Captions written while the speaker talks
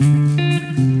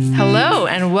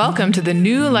and welcome to the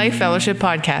New Life Fellowship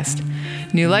podcast.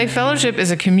 New Life Fellowship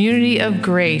is a community of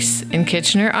grace in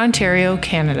Kitchener, Ontario,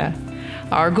 Canada.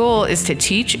 Our goal is to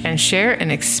teach and share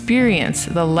and experience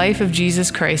the life of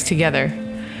Jesus Christ together.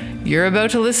 You're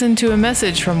about to listen to a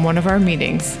message from one of our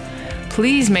meetings.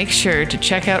 Please make sure to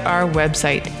check out our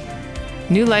website,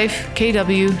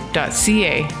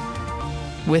 newlifekw.ca.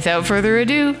 Without further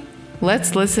ado,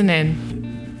 let's listen in.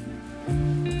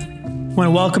 I want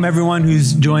to welcome everyone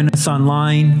who's joined us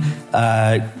online.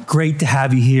 Great to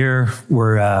have you here.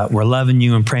 We're loving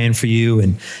you and praying for you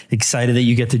and excited that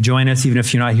you get to join us, even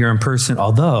if you're not here in person,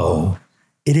 although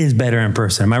it is better in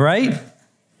person. Am I right?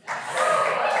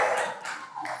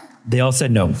 They all said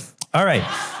no. All right.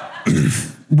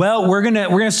 Well, we're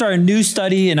gonna start a new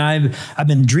study, and I've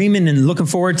been dreaming and looking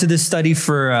forward to this study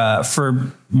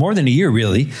for more than a year,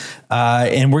 really.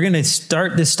 And we're gonna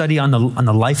start this study on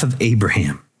the life of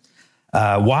Abraham.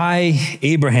 Why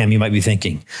Abraham, you might be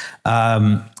thinking?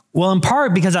 Well, in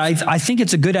part because I think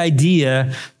it's a good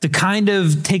idea to kind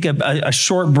of take a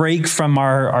short break from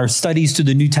our studies to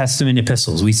the New Testament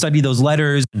epistles. We study those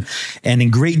letters and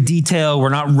in great detail. We're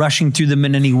not rushing through them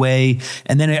in any way.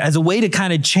 And then as a way to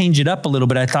kind of change it up a little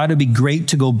bit, I thought it'd be great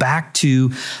to go back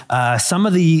to some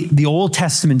of the Old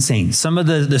Testament saints, some of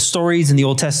the stories in the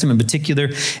Old Testament in particular,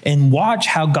 and watch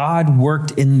how God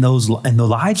worked in the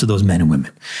lives of those men and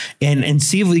women, and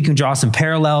see if we can draw some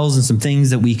parallels and some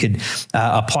things that we could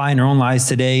apply in our own lives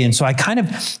today. And so I kind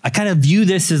of view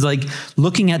this as like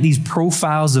looking at these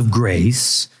profiles of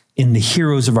grace in the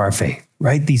heroes of our faith,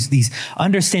 right? These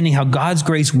understanding how God's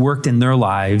grace worked in their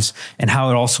lives and how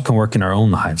it also can work in our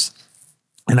own lives.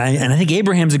 And I think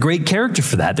Abraham's a great character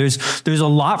for that. There's a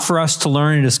lot for us to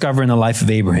learn and discover in the life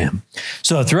of Abraham.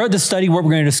 So throughout the study, what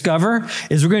we're going to discover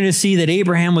is we're going to see that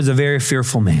Abraham was a very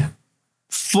fearful man,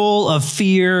 full of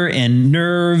fear and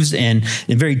nerves and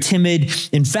very timid.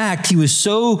 In fact, he was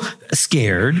so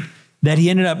scared that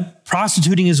he ended up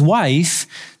prostituting his wife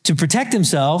to protect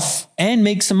himself and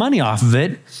make some money off of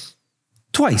it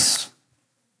twice.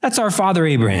 That's our father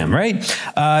Abraham, right?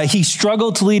 He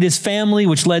struggled to lead his family,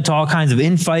 which led to all kinds of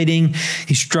infighting.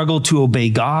 He struggled to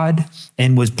obey God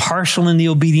and was partial in the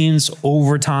obedience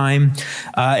over time.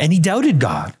 And he doubted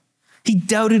God. He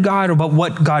doubted God about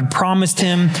what God promised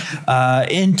him,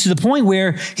 and to the point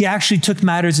where he actually took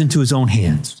matters into his own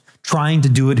hands, trying to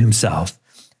do it himself.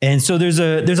 And so there's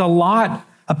a lot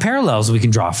of parallels we can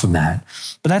draw from that.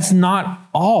 But that's not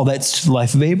all that's the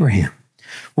life of Abraham.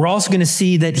 We're also going to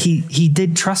see that he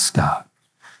did trust God.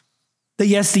 That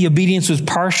yes, the obedience was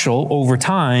partial over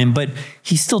time, but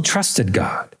he still trusted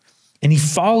God. And he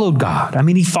followed God. I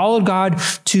mean, he followed God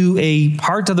to a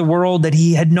part of the world that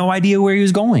he had no idea where he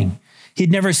was going. He'd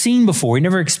never seen before. He'd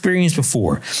never experienced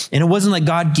before. And it wasn't like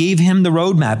God gave him the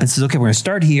roadmap and says, okay, we're going to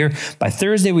start here. By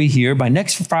Thursday, we're here. By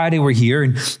next Friday, we're here.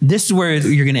 And this is where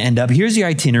you're going to end up. Here's the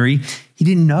itinerary. He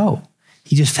didn't know.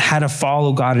 He just had to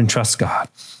follow God and trust God.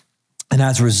 And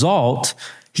as a result,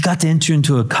 he got to enter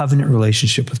into a covenant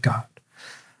relationship with God.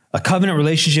 A covenant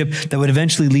relationship that would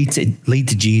eventually lead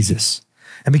to Jesus.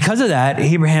 And because of that,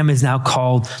 Abraham is now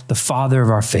called the father of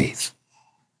our faith.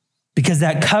 Because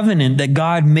that covenant that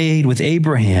God made with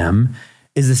Abraham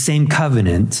is the same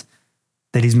covenant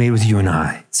that he's made with you and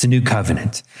I. It's a new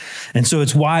covenant. And so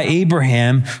it's why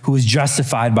Abraham, who was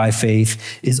justified by faith,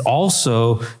 is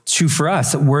also true for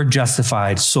us, that we're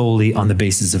justified solely on the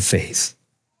basis of faith.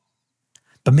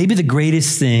 But maybe the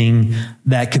greatest thing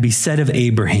that could be said of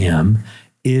Abraham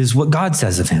is what God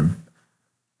says of him.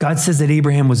 God says that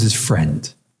Abraham was his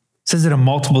friend. Says it on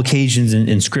multiple occasions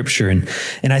in scripture.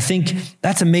 And I think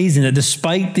that's amazing that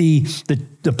despite the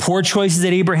poor choices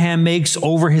that Abraham makes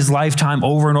over his lifetime,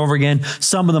 over and over again,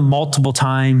 some of them multiple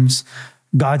times,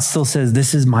 God still says,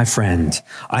 this is my friend.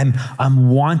 I'm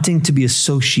wanting to be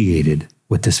associated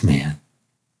with this man.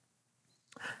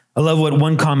 I love what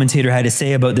one commentator had to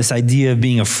say about this idea of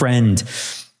being a friend.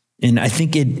 And I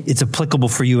think it's applicable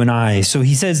for you and I. So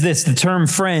he says this: the term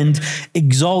friend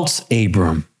exalts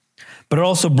Abram, but it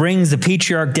also brings the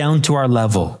patriarch down to our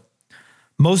level.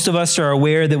 Most of us are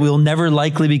aware that we'll never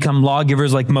likely become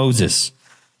lawgivers like Moses.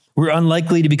 We're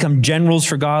unlikely to become generals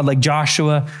for God like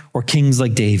Joshua or kings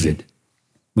like David.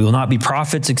 We will not be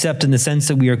prophets except in the sense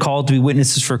that we are called to be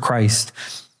witnesses for Christ.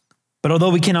 But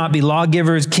although we cannot be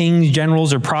lawgivers, kings,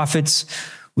 generals, or prophets,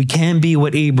 we can be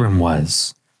what Abram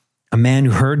was, a man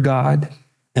who heard God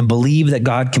and believed that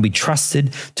God can be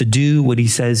trusted to do what he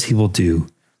says he will do,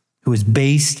 who is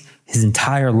based his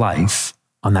entire life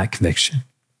on that conviction.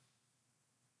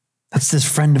 That's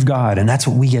this friend of God, and that's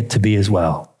what we get to be as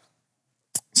well.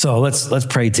 So let's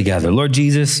pray together. Lord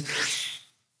Jesus,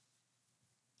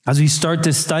 As we start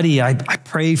to study, I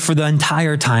pray for the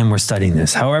entire time we're studying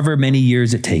this, however many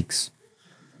years it takes.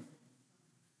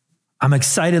 I'm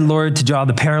excited, Lord, to draw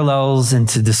the parallels and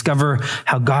to discover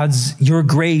how your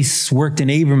grace worked in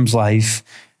Abram's life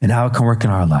and how it can work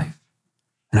in our life,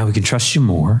 and how we can trust you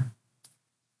more,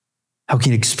 how we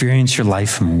can experience your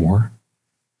life more,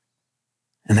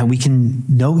 and that we can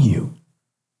know you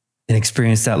and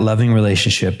experience that loving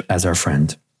relationship as our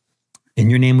friend. In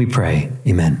your name we pray,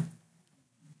 amen.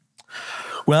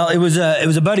 Well, it was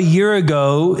about a year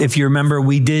ago, if you remember,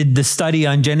 we did the study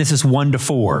on Genesis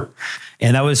 1-4.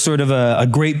 And that was sort of a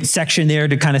great section there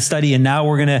to kind of study. And now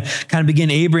we're going to kind of begin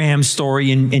Abraham's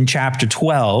story in chapter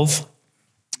 12.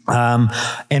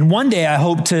 And one day I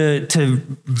hope to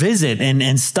visit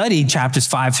and study chapters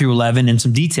 5-11 in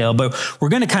some detail, but we're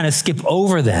going to kind of skip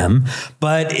over them.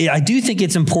 But I do think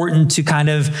it's important to kind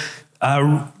of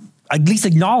at least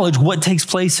acknowledge what takes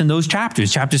place in those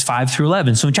chapters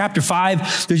 5-11. So in chapter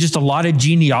 5, there's just a lot of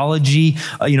genealogy,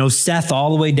 Seth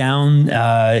all the way down,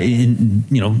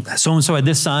 so-and-so had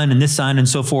this son and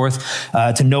so forth,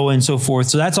 to Noah and so forth.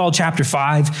 So that's all chapter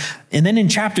 5. And then in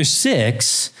chapter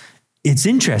 6, it's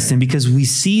interesting because we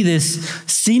see this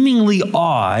seemingly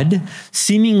odd,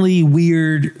 seemingly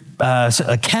weird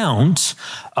account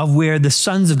of where the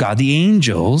sons of God, the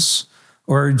angels,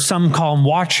 or some call them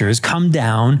watchers, come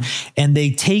down and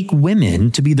they take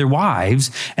women to be their wives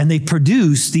and they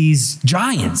produce these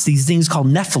giants, these things called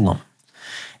Nephilim.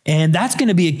 And that's going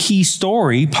to be a key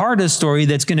story, part of the story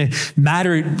that's going to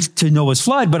matter to Noah's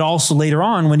flood, but also later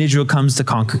on when Israel comes to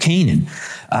conquer Canaan.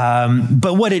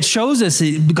 But what it shows us,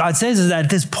 God says, is that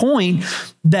at this point,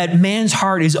 that man's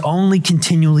heart is only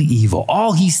continually evil.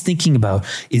 All he's thinking about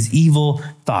is evil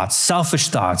thoughts, selfish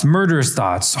thoughts, murderous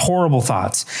thoughts, horrible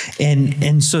thoughts.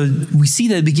 And so we see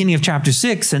the beginning of chapter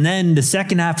 6, and then the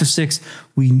second half of 6,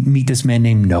 we meet this man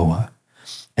named Noah.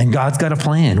 And God's got a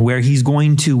plan where he's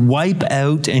going to wipe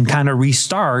out and kind of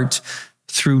restart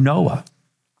through Noah.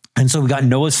 And so we got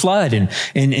Noah's flood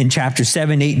in chapter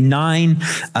 7, 8, and 9,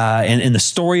 and the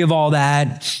story of all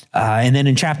that. And then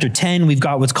in chapter 10, we've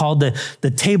got what's called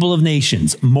the Table of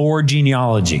Nations, more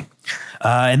genealogy.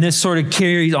 And this sort of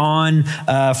carries on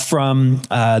from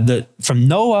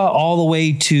Noah all the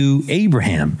way to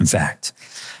Abraham, in fact.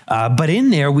 But in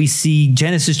there, we see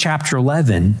Genesis chapter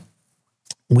 11.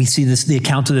 We see the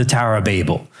account of the Tower of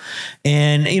Babel.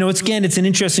 And, it's an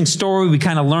interesting story. We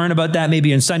kind of learn about that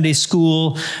maybe in Sunday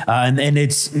school. And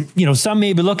it's, some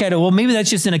maybe look at it, well, maybe that's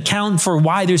just an account for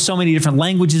why there's so many different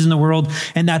languages in the world,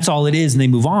 and that's all it is, and they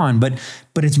move on. But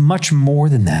it's much more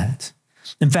than that.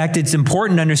 In fact, it's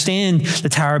important to understand the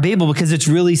Tower of Babel because it's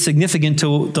really significant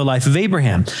to the life of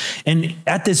Abraham. And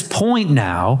at this point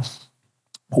now,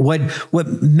 what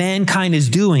mankind is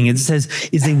doing, it says,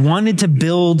 is they wanted to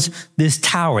build this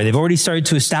tower. They've already started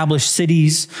to establish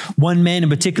cities. One man in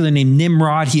particular named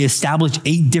Nimrod, he established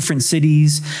 8 different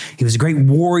cities. He was a great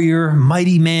warrior,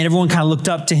 mighty man. Everyone kind of looked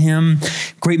up to him,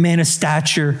 great man of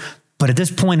stature. But at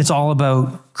this point, it's all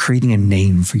about creating a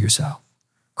name for yourself,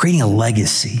 creating a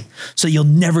legacy so you'll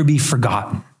never be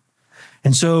forgotten.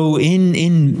 And so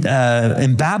in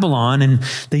Babylon, and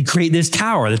they create this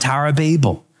tower, the Tower of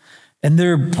Babel. And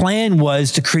their plan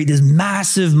was to create this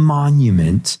massive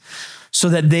monument so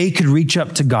that they could reach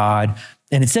up to God,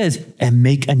 and it says, and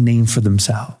make a name for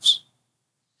themselves.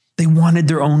 They wanted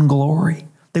their own glory.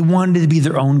 They wanted to be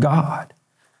their own God.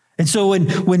 And so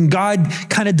when God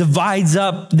kind of divides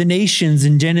up the nations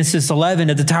in Genesis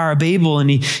 11 at the Tower of Babel, and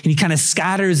he kind of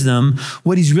scatters them,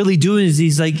 what he's really doing is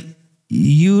he's like,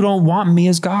 you don't want me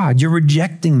as God. You're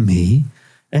rejecting me.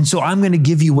 And so I'm going to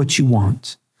give you what you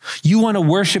want. You want to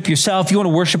worship yourself? You want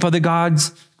to worship other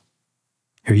gods?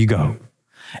 Here you go.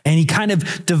 And he kind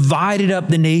of divided up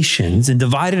the nations and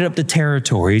divided up the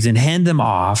territories and hand them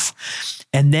off.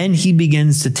 And then he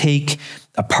begins to take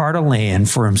a part of land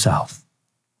for himself.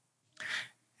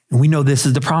 And we know this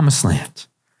is the promised land.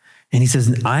 And he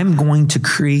says, I'm going to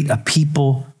create a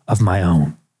people of my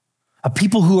own, a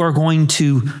people who are going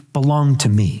to belong to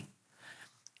me.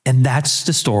 And that's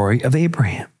the story of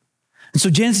Abraham. And so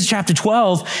Genesis chapter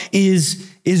 12 is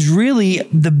really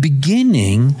the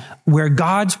beginning where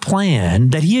God's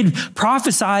plan that he had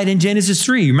prophesied in Genesis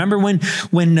 3. Remember when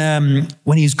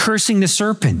he was cursing the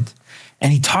serpent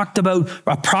and he talked about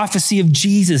a prophecy of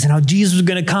Jesus and how Jesus was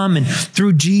going to come, and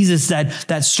through Jesus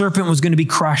that serpent was going to be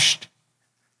crushed.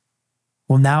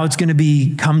 Well, now it's going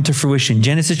to come to fruition.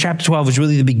 Genesis chapter 12 is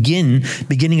really the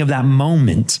beginning of that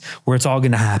moment where it's all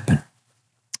going to happen.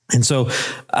 And so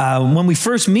when we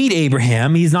first meet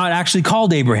Abraham, he's not actually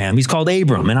called Abraham. He's called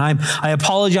Abram. And I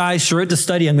apologize throughout the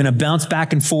study. I'm going to bounce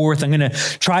back and forth. I'm going to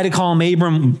try to call him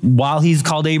Abram while he's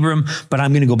called Abram, but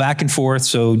I'm going to go back and forth.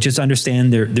 So just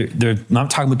understand they're not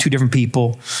talking about two different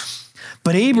people.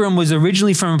 But Abram was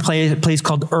originally from a place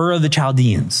called Ur of the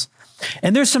Chaldeans.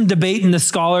 And there's some debate in the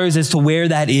scholars as to where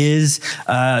that is.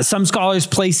 Some scholars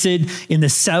place it in the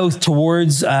south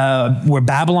towards where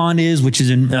Babylon is, which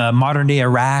is in modern day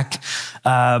Iraq.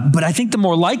 But I think the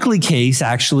more likely case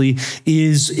actually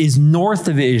is north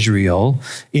of Israel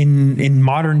in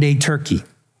modern day Turkey.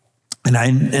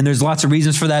 And there's lots of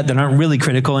reasons for that aren't really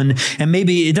critical. And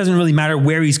maybe it doesn't really matter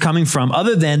where he's coming from,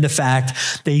 other than the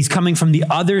fact that he's coming from the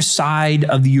other side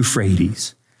of the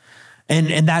Euphrates.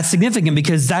 And that's significant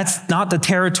because that's not the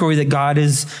territory that God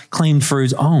has claimed for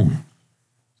his own.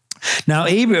 Now,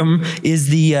 Abram is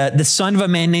the son of a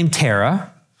man named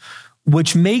Terah,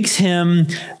 which makes him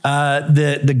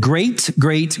the great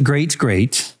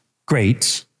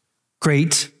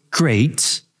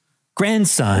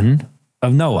grandson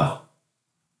of Noah.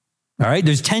 All right,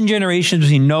 there's 10 generations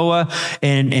between Noah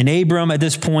and Abram at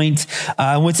this point.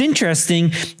 What's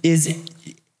interesting is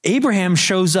Abraham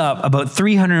shows up about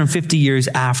 350 years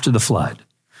after the flood,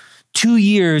 2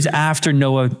 years after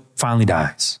Noah finally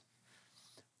dies.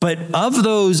 But of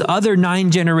those other 9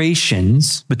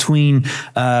 generations between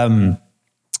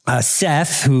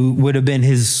Seth, who would have been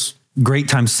his great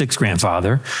times 6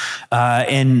 grandfather,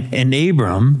 and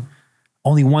Abram,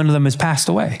 only one of them has passed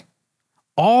away.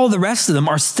 All the rest of them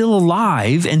are still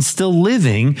alive and still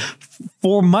living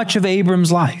for much of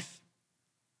Abram's life.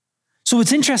 So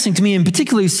what's interesting to me, in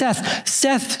particular,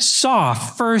 Seth saw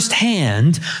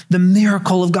firsthand the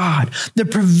miracle of God, the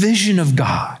provision of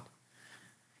God.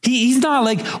 He's not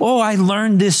like, oh, I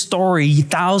learned this story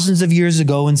thousands of years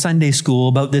ago in Sunday school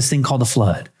about this thing called a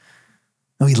flood.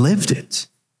 No, he lived it.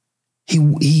 He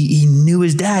knew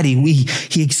his dad. He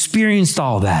experienced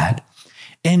all that.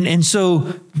 And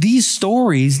so these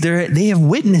stories, they have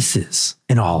witnesses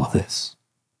in all of this.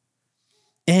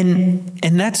 And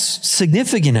that's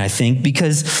significant, I think,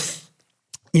 because,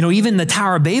 even the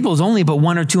Tower of Babel is only about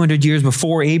 100 or 200 years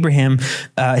before Abraham,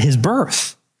 his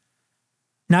birth.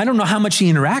 Now, I don't know how much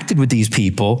he interacted with these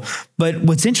people, but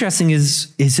what's interesting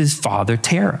is his father,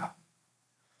 Terah.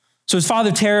 So his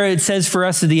father, Terah, it says for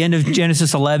us at the end of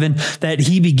Genesis 11 that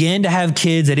he began to have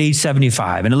kids at age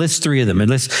 75. And it lists 3 of them. It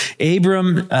lists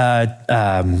Abram,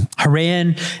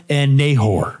 Haran, and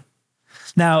Nahor.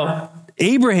 Now,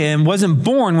 Abraham wasn't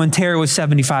born when Terah was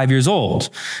 75 years old.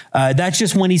 That's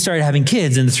just when he started having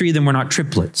kids, and the 3 of them were not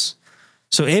triplets.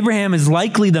 So Abraham is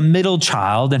likely the middle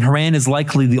child, and Haran is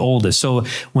likely the oldest. So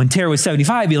when Terah was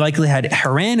 75, he likely had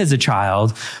Haran as a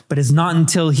child, but it's not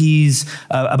until he's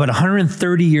about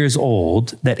 130 years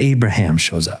old that Abram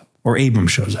shows up.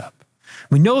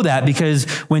 We know that because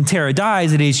when Terah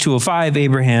dies at age 205,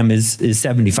 Abraham is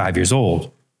 75 years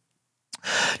old.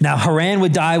 Now, Haran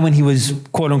would die when he was,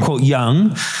 quote unquote,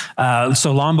 young,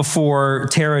 so long before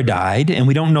Terah died. And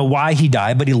we don't know why he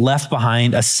died, but he left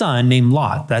behind a son named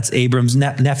Lot. That's Abram's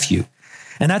nephew.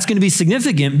 And that's going to be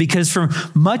significant because for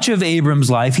much of Abram's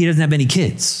life, he doesn't have any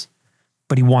kids,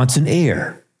 but he wants an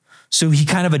heir. So he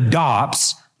kind of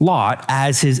adopts Lot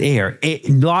as his heir.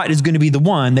 Lot is going to be the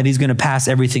one that he's going to pass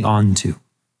everything on to.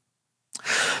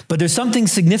 But there's something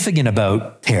significant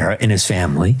about Terah and his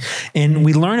family. And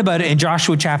we learn about it in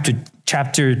Joshua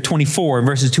chapter 24,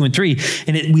 verses 2 and 3.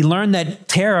 And we learn that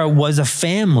Terah was a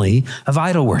family of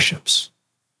idol worshippers.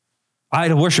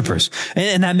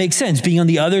 And that makes sense, being on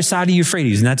the other side of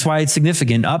Euphrates. And that's why it's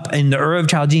significant. Up in the Ur of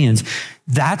Chaldeans,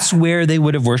 that's where they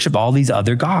would have worshiped all these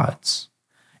other gods.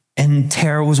 And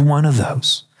Terah was one of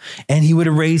those. And he would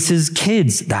have raised his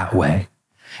kids that way.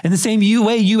 In the same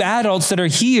way, you adults that are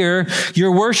here,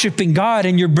 you're worshiping God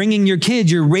and you're bringing your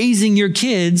kids, you're raising your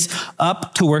kids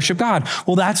up to worship God.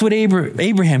 Well, that's what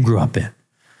Abraham grew up in.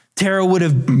 Terah would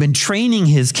have been training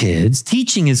his kids,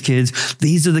 teaching his kids,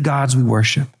 these are the gods we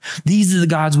worship. These are the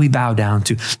gods we bow down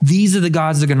to. These are the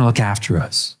gods that are going to look after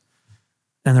us.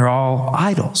 And they're all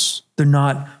idols. They're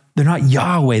not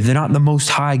Yahweh. They're not the Most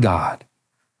High God.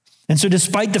 And so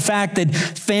despite the fact that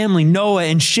family, Noah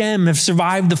and Shem, have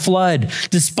survived the flood,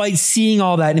 despite seeing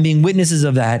all that and being witnesses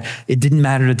of that, it didn't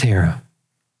matter to Terah.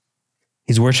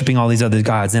 He's worshiping all these other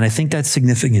gods. And I think that's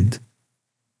significant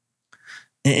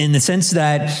in the sense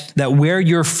that where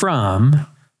you're from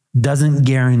doesn't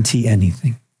guarantee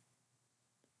anything.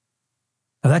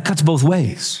 Now that cuts both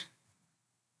ways,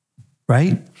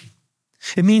 right?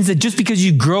 It means that just because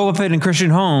you grow up in a Christian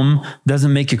home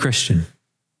doesn't make you Christian.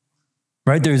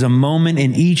 Right? There's a moment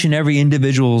in each and every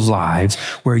individual's lives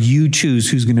where you choose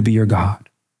who's going to be your God.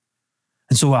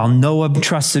 And so while Noah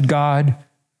trusted God,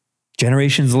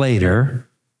 generations later,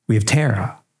 we have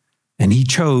Terah. And he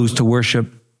chose to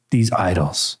worship these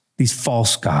idols, these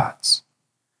false gods.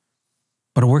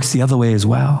 But it works the other way as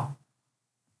well.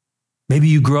 Maybe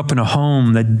you grew up in a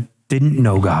home that didn't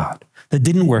know God, that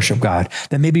didn't worship God,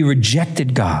 that maybe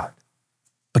rejected God.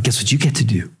 But guess what you get to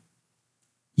do?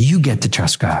 You get to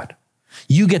trust God.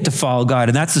 You get to follow God.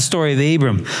 And that's the story of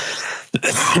Abram,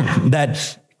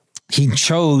 that he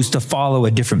chose to follow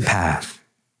a different path.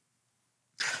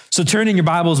 So turn in your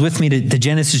Bibles with me to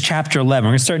Genesis chapter 11.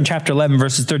 We're going to start in chapter 11,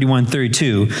 verses 31 and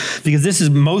 32, because this is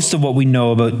most of what we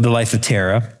know about the life of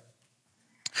Terah.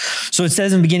 So it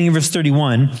says in the beginning of verse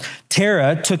 31,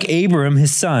 Terah took Abram,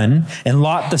 his son, and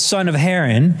Lot, the son of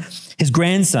Haran, his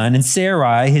grandson, and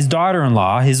Sarai, his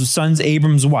daughter-in-law, his son's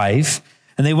Abram's wife,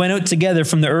 and they went out together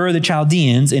from the Ur of the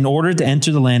Chaldeans in order to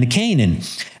enter the land of Canaan.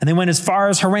 And they went as far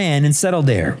as Haran and settled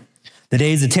there. The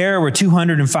days of Terah were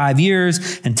 205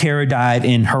 years, and Terah died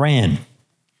in Haran.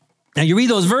 Now you read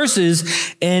those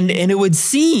verses, and it would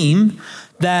seem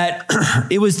that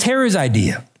it was Terah's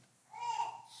idea.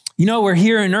 You know, we're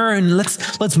here in Ur, and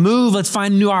let's move, let's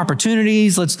find new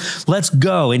opportunities, let's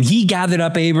go. And he gathered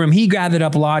up Abram, he gathered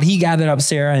up Lot, he gathered up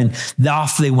Sarah, and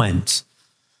off they went.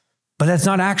 But that's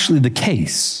not actually the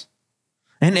case.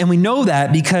 And we know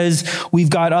that because we've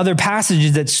got other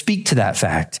passages that speak to that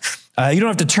fact. You don't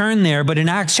have to turn there, but in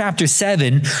Acts chapter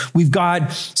 7, we've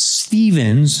got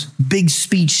Stephen's big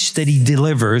speech that he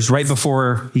delivers right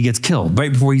before he gets killed,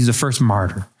 right before he's the first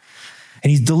martyr. And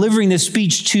he's delivering this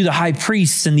speech to the high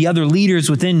priests and the other leaders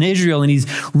within Israel, and he's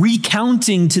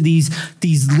recounting to these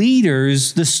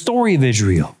leaders the story of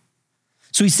Israel.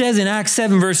 So he says in Acts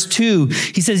 7, verse 2,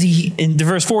 he says, in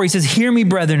verse 4, he says, "Hear me,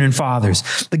 brethren and fathers.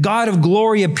 The God of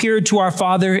glory appeared to our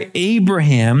father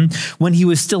Abraham when he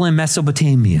was still in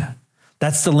Mesopotamia."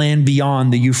 That's the land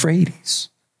beyond the Euphrates,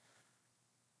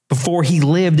 before he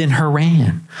lived in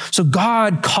Haran. So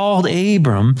God called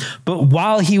Abram, but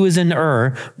while he was in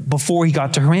Ur, before he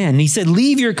got to Haran. And he said,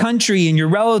 "Leave your country and your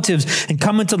relatives and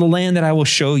come into the land that I will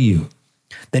show you."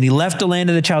 Then he left the land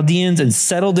of the Chaldeans and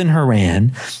settled in Haran.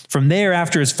 From there,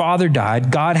 after his father died,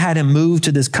 God had him move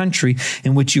to this country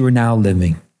in which you are now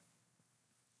living.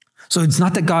 So it's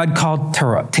not that God called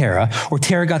Terah, or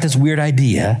Terah got this weird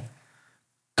idea.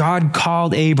 God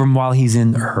called Abram while he's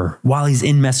in Ur, while he's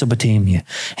in Mesopotamia,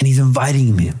 and he's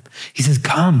inviting him. He says,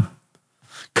 come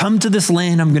to this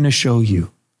land I'm going to show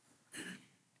you.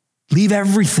 Leave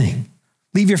everything.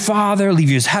 Leave your father,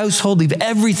 leave your household, leave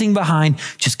everything behind.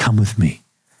 Just come with me.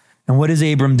 And what does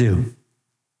Abram do?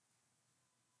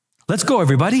 Let's go,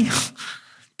 everybody.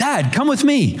 Dad, come with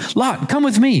me. Lot, come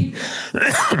with me.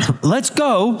 Let's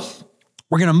go.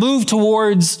 We're going to move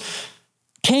towards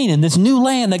Canaan, this new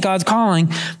land that God's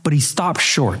calling, but he stops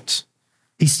short.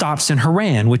 He stops in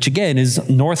Haran, which again is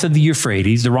north of the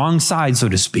Euphrates, the wrong side, so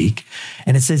to speak.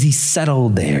 And it says he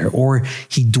settled there, or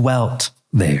he dwelt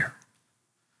there,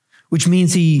 which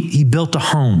means he built a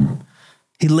home.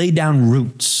 He laid down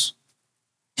roots.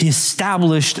 He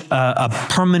established a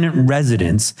permanent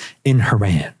residence in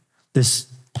Haran, this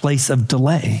place of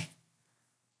delay.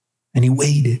 And he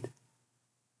waited.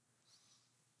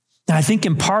 And I think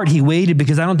in part he waited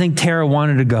because I don't think Terah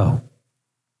wanted to go.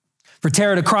 For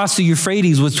Terah to cross the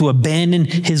Euphrates was to abandon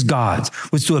his gods,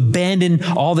 was to abandon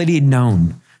all that he had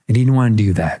known. And he didn't want to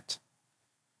do that.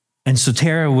 And so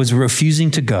Terah was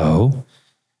refusing to go.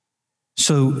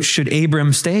 So should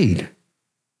Abram stayed?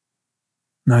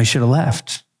 No, he should have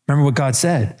left. Remember what God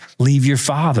said, leave your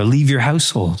father, leave your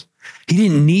household. He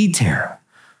didn't need Terah,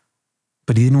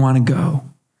 but he didn't want to go.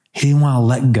 He didn't want to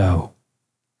let go.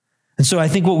 And so I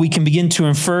think what we can begin to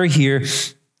infer here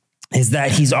is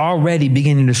that he's already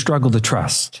beginning to struggle to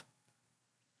trust.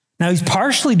 Now he's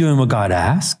partially doing what God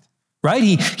asked, right?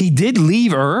 He did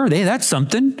leave Ur. Hey, that's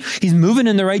something. He's moving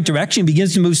in the right direction,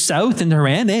 begins to move south into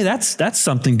Haran. Hey, that's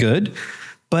something good.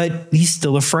 But he's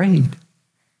still afraid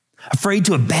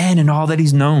to abandon all that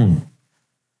he's known.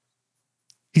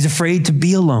 He's afraid to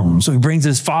be alone. So he brings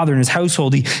his father and his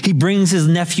household. He brings his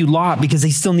nephew Lot because he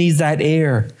still needs that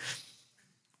heir.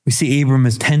 We see Abram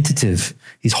as tentative.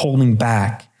 He's holding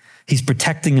back. He's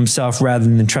protecting himself rather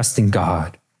than trusting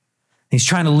God. He's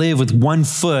trying to live with 1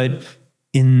 foot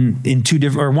in two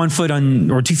different, or 1 foot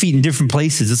on, or 2 feet in different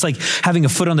places. It's like having a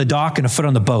foot on the dock and a foot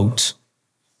on the boat.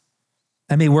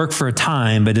 That may work for a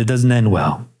time, but it doesn't end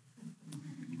well.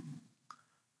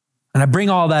 And I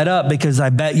bring all that up because I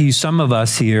bet you some of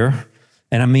us here,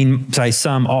 and I mean by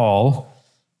some, all,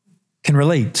 can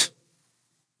relate.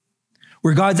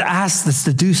 Where God's asked us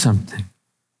to do something,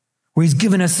 where he's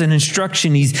given us an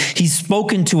instruction, he's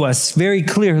spoken to us very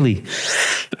clearly.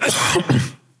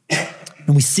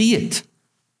 and we see it,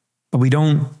 but we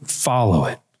don't follow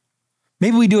it.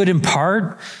 Maybe we do it in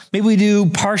part. Maybe we do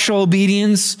partial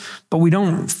obedience, but we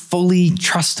don't fully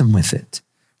trust him with it.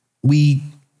 We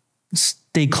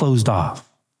stay closed off.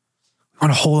 We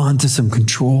want to hold on to some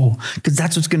control because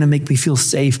that's what's going to make me feel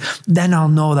safe. Then I'll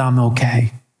know that I'm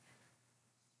okay.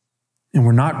 And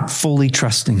we're not fully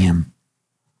trusting him.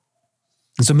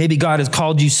 And so maybe God has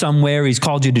called you somewhere. He's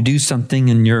called you to do something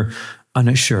and you're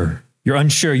unsure. You're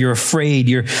unsure, you're afraid,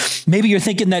 maybe you're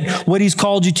thinking that what he's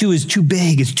called you to is too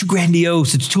big, it's too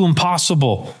grandiose, it's too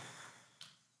impossible.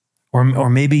 Or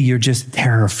maybe you're just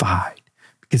terrified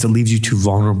because it leaves you too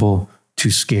vulnerable,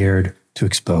 too scared, too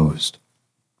exposed.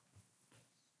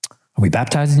 Are we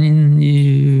baptizing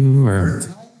you or?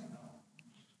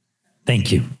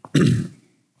 Thank you.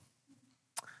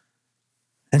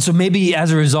 And so maybe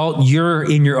as a result, you're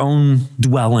in your own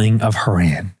dwelling of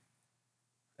Haran.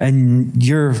 And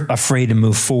you're afraid to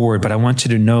move forward, but I want you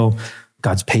to know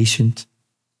God's patient.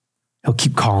 He'll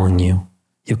keep calling you.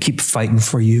 He'll keep fighting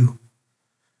for you.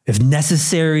 If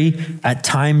necessary, at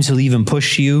times he'll even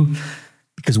push you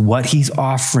because what he's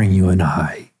offering you and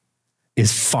I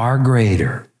is far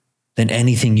greater than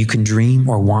anything you can dream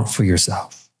or want for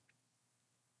yourself.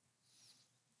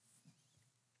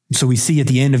 So we see at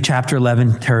the end of chapter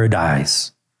 11, Terah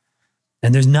dies.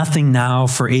 And there's nothing now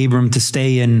for Abram to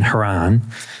stay in Haran.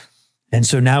 And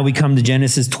so now we come to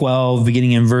Genesis 12,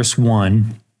 beginning in verse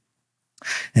 1.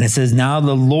 And it says, now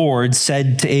the Lord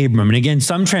said to Abram. And again,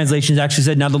 some translations actually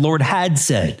said, now the Lord had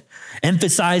said,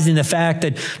 emphasizing the fact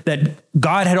that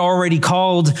God had already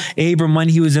called Abram when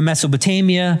he was in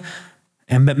Mesopotamia.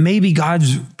 But maybe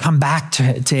God's come back to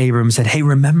Abram and said, hey,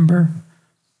 remember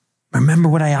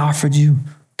what I offered you?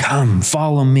 Come,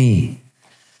 follow me.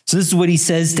 So this is what he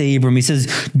says to Abram. He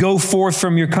says, go forth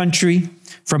from your country,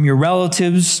 from your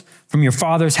relatives, from your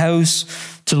father's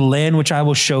house, to the land which I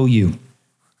will show you.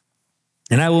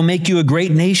 And I will make you a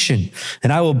great nation,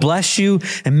 and I will bless you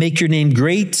and make your name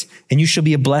great, and you shall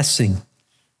be a blessing.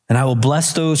 And I will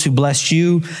bless those who bless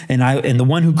you, and the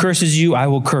one who curses you, I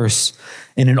will curse.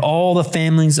 And in all the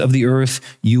families of the earth,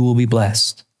 you will be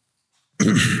blessed.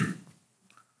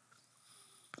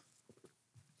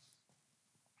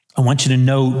 I want you to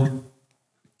know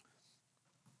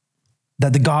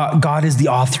that God is the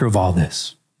author of all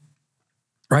this,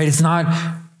 right? It's not,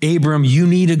 Abram, you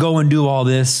need to go and do all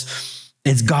this.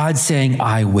 It's God saying,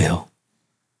 I will.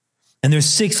 And there's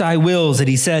 6 I wills that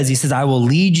he says. He says, I will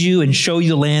lead you and show you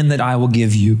the land that I will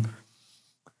give you.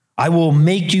 I will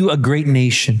make you a great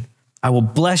nation. I will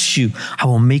bless you. I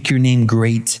will make your name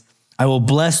great. I will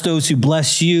bless those who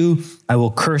bless you. I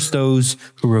will curse those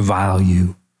who revile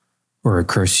you or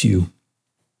curse you.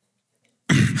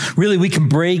 Really, we can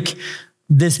break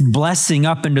this blessing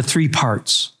up into 3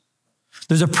 parts.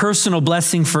 There's a personal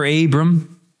blessing for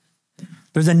Abram.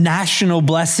 There's a national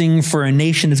blessing for a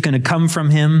nation that's going to come from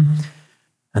him.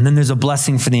 And then there's a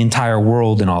blessing for the entire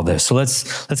world in all this. So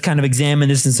let's kind of examine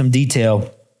this in some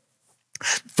detail.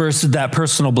 First, that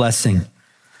personal blessing.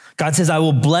 God says, I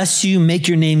will bless you, make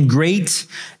your name great,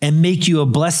 and make you a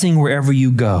blessing wherever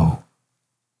you go.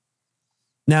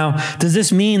 Now, does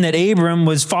this mean that Abram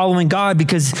was following God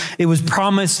because it was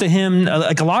promised to him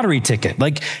like a lottery ticket?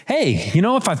 Like, hey,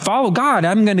 if I follow God,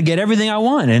 I'm going to get everything I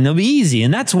want and it'll be easy.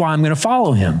 And that's why I'm going to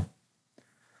follow him.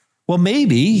 Well,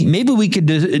 maybe we could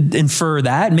infer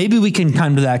that. Maybe we can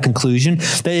come to that conclusion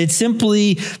that it's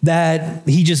simply that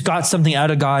he just got something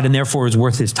out of God and therefore is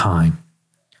worth his time.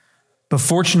 But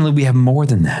fortunately, we have more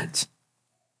than that.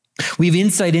 We have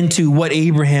insight into what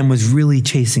Abraham was really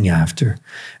chasing after.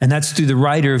 And that's through the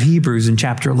writer of Hebrews in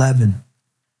chapter 11.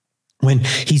 When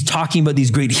he's talking about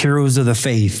these great heroes of the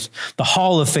faith. The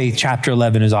Hall of Faith, chapter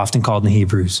 11, is often called in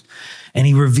Hebrews. And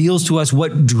he reveals to us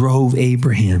what drove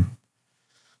Abraham.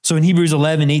 So in Hebrews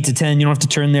 11, 8-10, you don't have to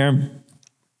turn there.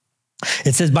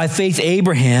 It says, by faith,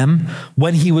 Abraham,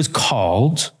 when he was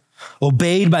called,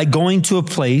 obeyed by going to a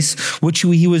place which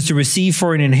he was to receive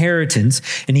for an inheritance,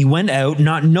 and he went out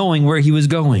not knowing where he was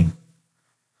going.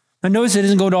 Now notice it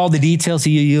doesn't go to all the details.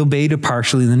 He obeyed it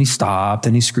partially, then he stopped,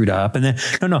 and he screwed up, and then,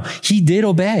 no, he did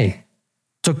obey.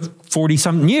 Took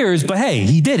 40-something years, but hey,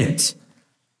 he did it.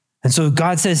 And so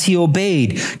God says he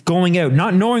obeyed, going out,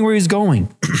 not knowing where he's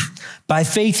going. By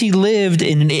faith, he lived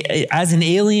as an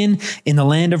alien in the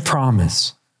land of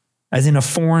promise, as in a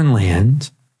foreign land,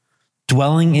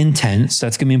 dwelling in tents,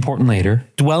 that's going to be important later,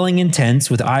 dwelling in tents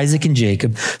with Isaac and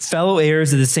Jacob, fellow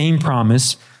heirs of the same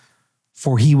promise,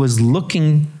 for he was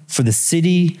looking for the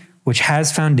city which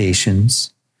has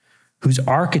foundations, whose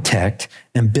architect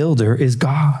and builder is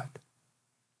God.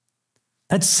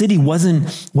 That city wasn't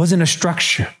a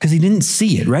structure because he didn't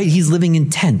see it, right? He's living in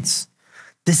tents.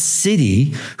 This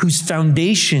city whose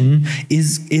foundation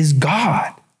is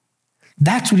God.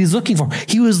 That's what he's looking for.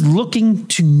 He was looking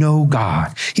to know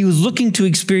God. He was looking to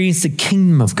experience the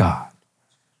kingdom of God.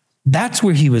 That's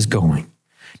where he was going.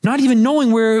 Not even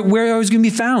knowing where I was going to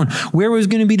be found, where I was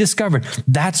going to be discovered.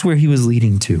 That's where he was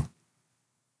leading to.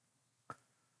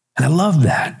 And I love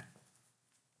that.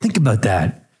 Think about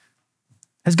that.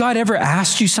 Has God ever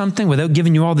asked you something without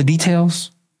giving you all the details?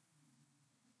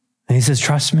 And he says,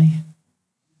 trust me.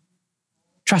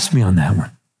 Trust me on that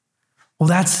one. Well,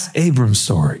 that's Abram's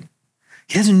story.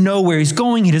 He doesn't know where he's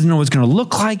going. He doesn't know what it's going to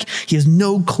look like. He has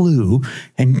no clue.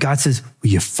 And God says, will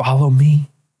you follow me?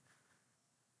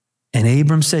 And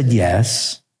Abram said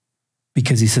yes,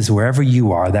 because he says, wherever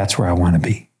you are, that's where I want to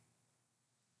be.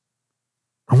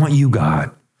 I want you,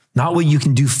 God. Not what you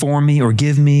can do for me or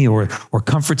give me or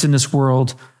comforts in this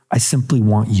world. I simply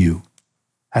want you.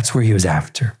 That's where he was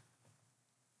after.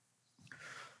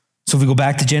 So if we go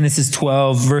back to Genesis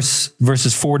 12, verses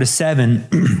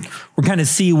 4-7, we're kind of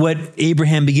see what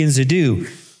Abraham begins to do.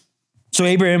 So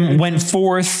Abraham went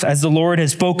forth as the Lord had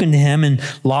spoken to him, and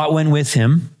Lot went with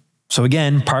him. So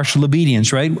again, partial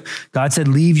obedience, right? God said,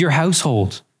 leave your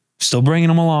household. Still bringing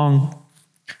them along.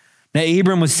 Now,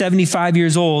 Abram was 75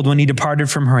 years old when he departed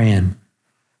from Haran.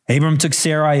 Abram took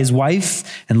Sarai, his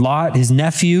wife, and Lot, his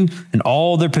nephew, and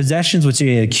all their possessions which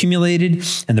they had accumulated,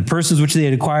 and the persons which they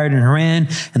had acquired in Haran,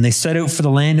 and they set out for the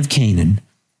land of Canaan.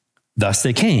 Thus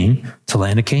they came to the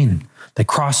land of Canaan. They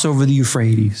crossed over the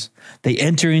Euphrates. They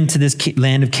enter into this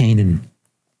land of Canaan.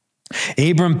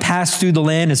 Abram passed through the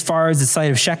land as far as the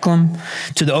site of Shechem,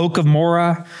 to the oak of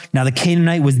Moreh. Now the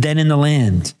Canaanite was then in the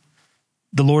land.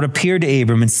 The Lord appeared to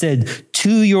Abram and said,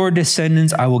 to your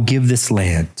descendants I will give this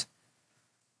land.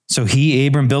 So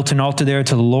Abram built an altar there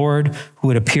to the Lord who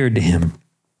had appeared to him.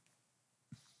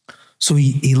 So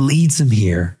he leads him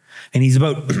here. And he's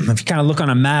about, if you kind of look on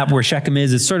a map where Shechem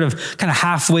is, it's sort of kind of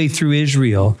halfway through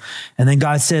Israel. And then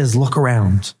God says, look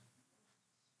around.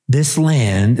 This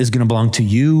land is going to belong to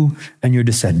you and your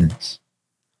descendants.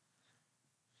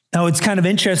 Now, what's kind of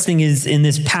interesting is in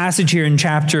this passage here in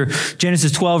chapter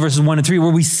Genesis 12, verses 1-3, where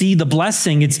we see the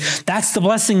blessing. That's the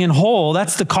blessing in whole.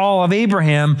 That's the call of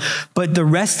Abraham. But the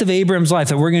rest of Abraham's life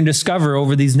that we're going to discover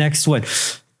over these next, 14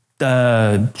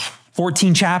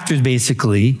 chapters,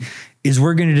 basically, is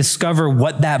we're going to discover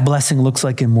what that blessing looks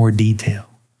like in more detail.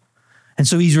 And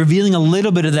so he's revealing a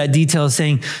little bit of that detail,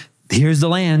 saying, here's the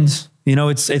land. You know,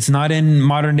 it's not in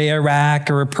modern day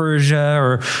Iraq or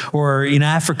Persia or in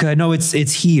Africa. No, it's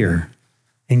here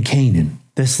in Canaan.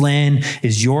 This land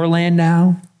is your land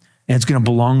now, and it's going to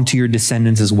belong to your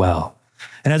descendants as well.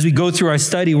 And as we go through our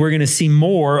study, we're going to see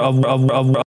more of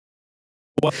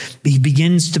what he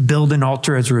begins to build an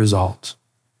altar as a result.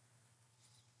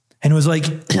 And it was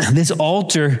like this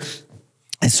altar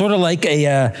is sort of like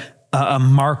a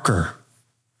marker.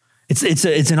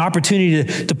 It's an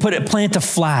opportunity to plant a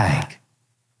flag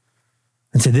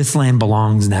and say, this land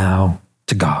belongs now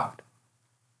to God.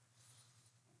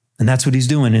 And that's what he's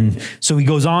doing. And so he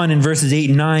goes on in verses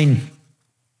 8 and 9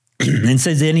 and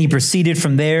says, then he proceeded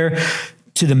from there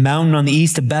to the mountain on the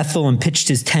east of Bethel and pitched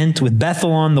his tent with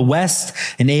Bethel on the west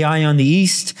and Ai on the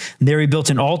east. And there he built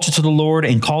an altar to the Lord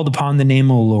and called upon the name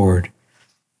of the Lord.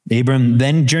 Abram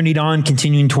then journeyed on,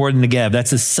 continuing toward the Negev.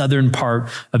 That's the southern part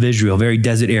of Israel, very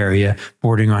desert area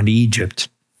bordering onto Egypt.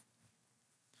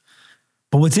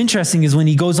 But what's interesting is when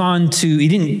he goes on he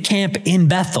didn't camp in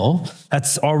Bethel.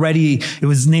 It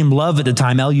was named Love at the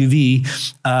time, L-U-V.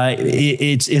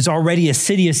 It's already a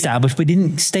city established, but he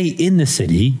didn't stay in the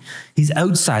city. He's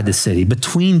outside the city,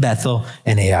 between Bethel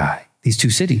and Ai, these two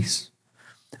cities.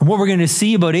 And what we're going to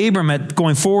see about Abram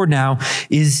going forward now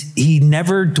is he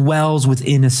never dwells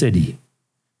within a city.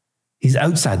 He's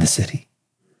outside the city.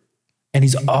 And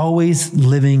he's always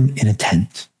living in a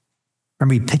tent.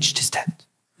 Remember, he pitched his tent.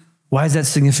 Why is that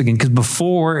significant? Because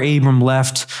before Abram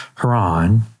left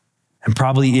Haran, and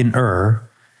probably in Ur,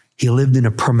 he lived in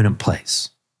a permanent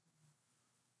place.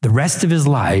 The rest of his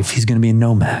life, he's going to be a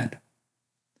nomad.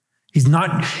 He's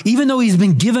not, even though he's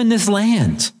been given this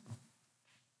land,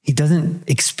 he doesn't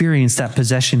experience that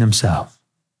possession himself.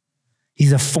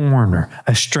 He's a foreigner,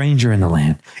 a stranger in the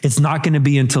land. It's not going to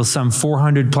be until some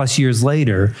 400 plus years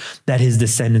later that his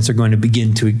descendants are going to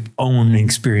begin to own and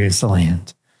experience the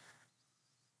land.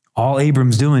 All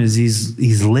Abram's doing is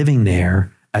he's living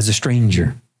there as a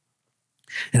stranger.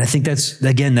 And I think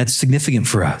that's significant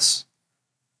for us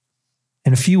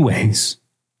in a few ways.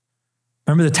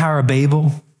 Remember the Tower of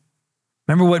Babel?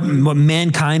 Remember what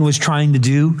mankind was trying to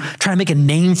do? Trying to make a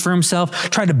name for himself,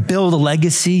 trying to build a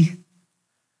legacy.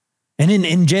 And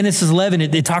in Genesis 11,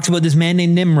 it talks about this man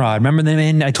named Nimrod. Remember the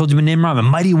man I told you about Nimrod, a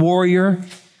mighty warrior?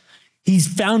 He's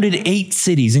founded 8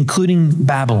 cities, including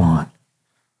Babylon.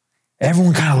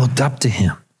 Everyone kind of looked up to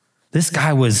him. This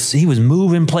guy was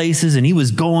moving places and he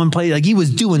was going places, like he was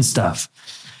doing stuff.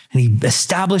 And he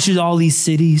establishes all these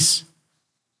cities.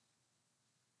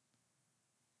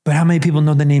 But how many people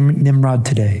know the name Nimrod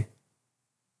today?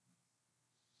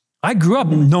 I grew up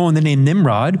knowing the name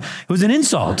Nimrod. It was an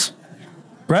insult,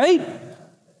 right?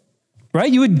 Right?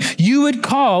 You would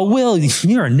call Will,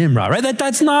 you're a Nimrod, right?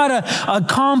 That's not a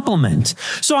compliment.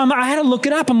 So I had to look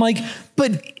it up. I'm like,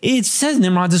 but it says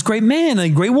Nimrod's this great man, a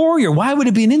great warrior. Why would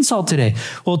it be an insult today?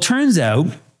 Well, it turns out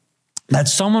that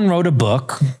someone wrote a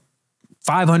book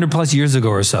 500 plus years ago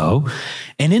or so,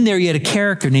 and in there you had a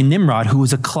character named Nimrod who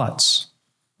was a klutz.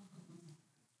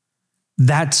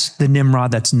 That's the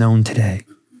Nimrod that's known today.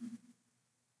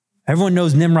 Everyone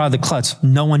knows Nimrod the klutz.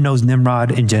 No one knows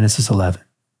Nimrod in Genesis 11.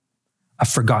 A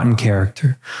forgotten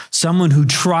character. Someone who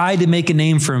tried to make a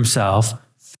name for himself,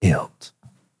 failed.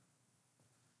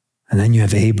 And then you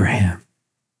have Abraham,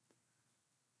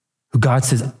 who God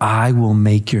says, I will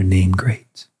make your name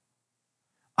great.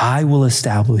 I will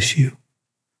establish you.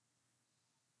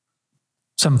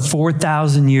 Some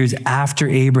 4,000 years after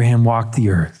Abraham walked the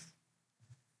earth,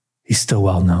 he's still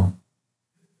well known.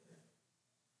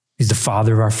 He's the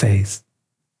father of our faith.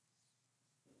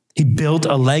 He built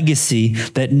a legacy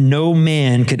that no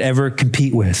man could ever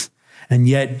compete with. And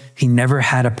yet he never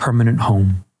had a permanent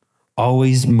home,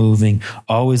 always moving,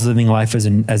 always living life as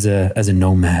a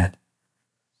nomad.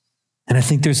 And I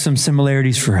think there's some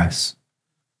similarities for us.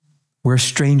 We're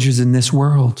strangers in this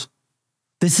world.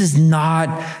 This is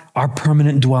not our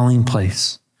permanent dwelling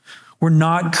place. We're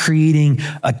not creating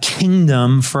a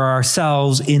kingdom for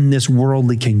ourselves in this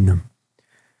worldly kingdom.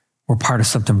 We're part of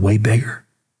something way bigger.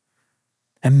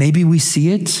 And maybe we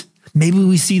see it. Maybe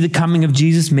we see the coming of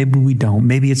Jesus. Maybe we don't.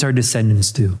 Maybe it's our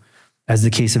descendants do, as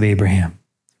the case of Abraham.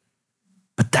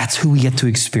 But that's who we get to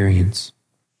experience.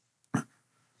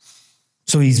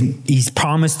 So he's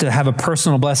promised to have a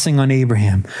personal blessing on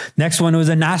Abraham. Next one was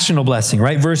a national blessing,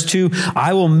 right? Verse 2,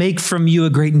 I will make from you a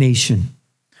great nation.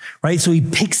 Right? So he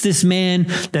picks this man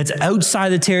that's outside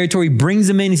the territory, brings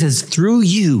him in. He says, through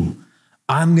you,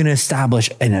 I'm going to establish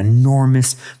an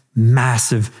enormous,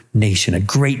 massive nation, a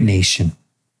great nation.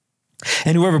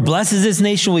 And whoever blesses this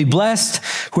nation will be blessed.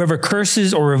 Whoever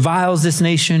curses or reviles this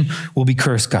nation will be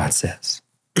cursed, God says.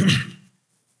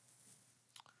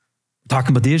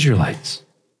 Talking about the Israelites.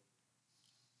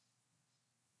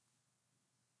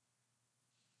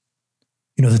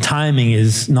 You know, the timing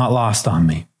is not lost on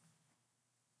me.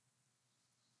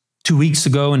 2 weeks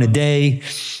ago in a day,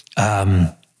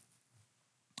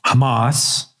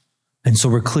 Hamas, and so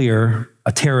we're clear,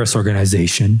 a terrorist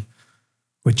organization,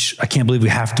 which I can't believe we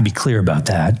have to be clear about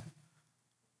that,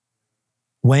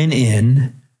 went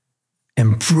in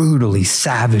and brutally,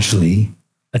 savagely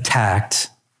attacked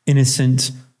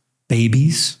innocent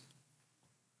babies,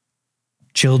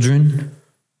 children,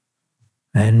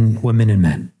 and women and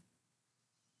men.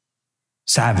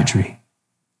 Savagery.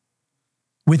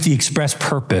 With the express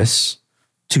purpose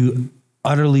to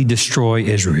utterly destroy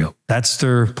Israel. That's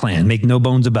their plan. Make no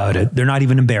bones about it. They're not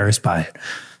even embarrassed by it.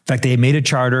 In fact, they made a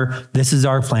charter. This is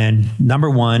our plan. Number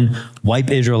 1,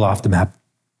 wipe Israel off the map.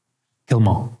 Kill them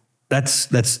all. That's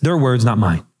their words, not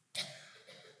mine.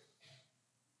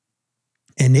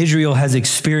 And Israel has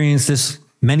experienced this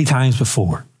many times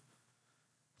before.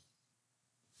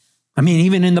 I mean,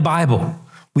 even in the Bible,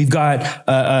 we've got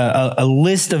a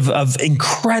list of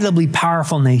incredibly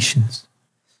powerful nations.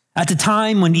 At the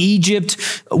time when Egypt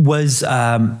was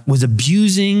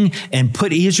abusing and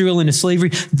put Israel into slavery,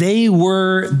 they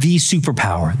were the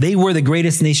superpower. They were the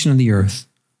greatest nation on the earth.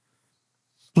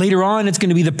 Later on, it's going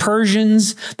to be the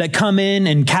Persians that come in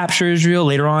and capture Israel.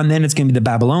 Later on, then it's going to be the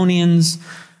Babylonians,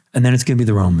 and then it's going to be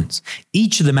the Romans.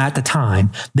 Each of them at the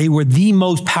time, they were the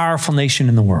most powerful nation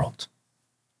in the world.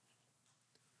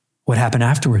 What happened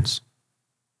afterwards?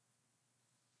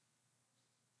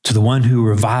 To the one who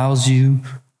reviles you,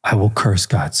 I will curse,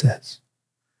 God says.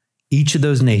 Each of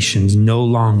those nations no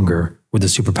longer were the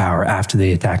superpower after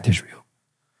they attacked Israel.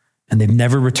 And they've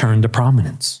never returned to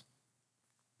prominence.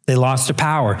 They lost their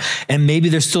power. And maybe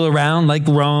they're still around like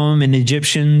Rome and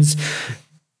Egyptians,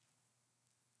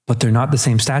 but they're not the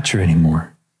same stature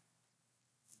anymore.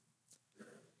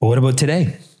 But what about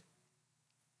today?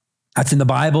 That's in the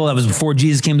Bible. That was before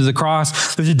Jesus came to the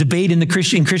cross. There's a debate in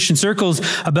Christian circles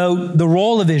about the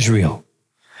role of Israel.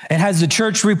 And has the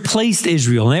church replaced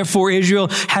Israel? And therefore, Israel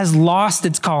has lost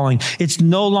its calling. It's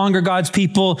no longer God's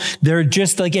people. They're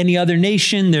just like any other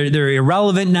nation. They're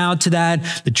irrelevant now to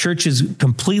that. The church is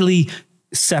completely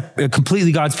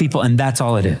God's people, and that's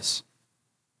all it is.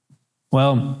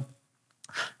 Well,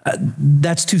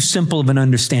 that's too simple of an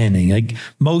understanding. Like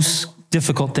most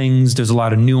difficult things, there's a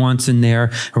lot of nuance in there,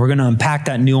 and we're going to unpack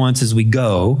that nuance as we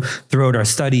go throughout our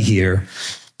study here.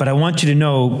 But I want you to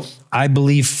know, I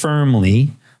believe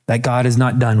firmly that God is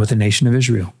not done with the nation of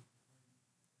Israel.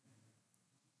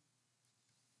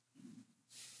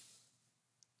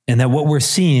 And that what we're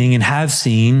seeing and have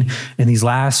seen in these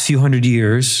last few hundred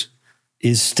years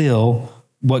is still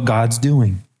what God's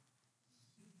doing.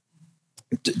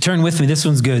 Turn with me, this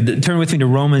one's good. Turn with me to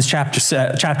Romans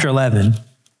chapter 11.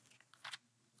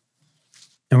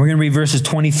 And we're going to read verses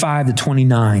 25 to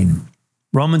 29.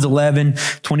 Romans 11,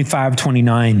 25,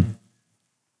 29.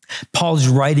 Paul's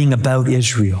writing about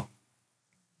Israel.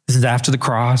 This is after the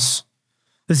cross.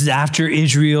 This is after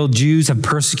Israel, Jews have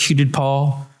persecuted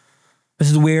Paul. This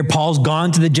is where Paul's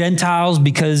gone to the Gentiles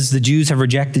because the Jews have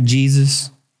rejected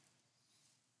Jesus.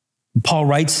 Paul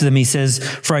writes to them, he says,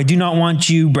 "For I do not want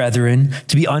you, brethren,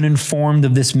 to be uninformed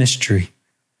of this mystery,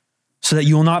 so that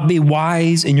you will not be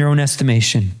wise in your own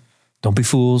estimation. Don't be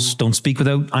fools. Don't speak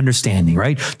without understanding,"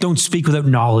 right? Don't speak without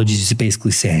knowledge, he's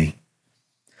basically saying.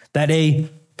 That a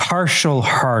partial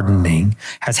hardening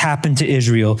has happened to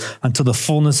Israel until the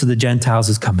fullness of the Gentiles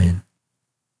has come in.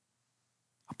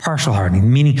 A partial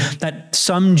hardening, meaning that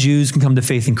some Jews can come to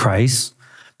faith in Christ,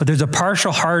 but there's a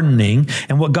partial hardening,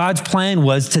 and what God's plan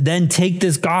was to then take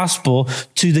this gospel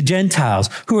to the Gentiles.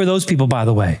 Who are those people, by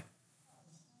the way?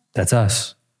 That's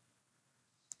us.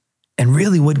 And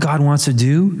really what God wants to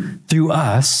do through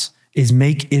us is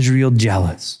make Israel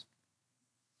jealous.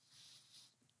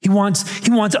 He wants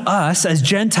us as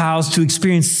Gentiles to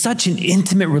experience such an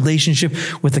intimate relationship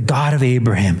with the God of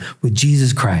Abraham, with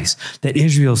Jesus Christ, that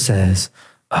Israel says,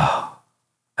 "Oh,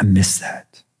 I miss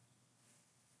that."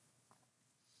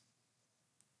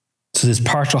 So this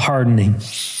partial hardening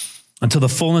until the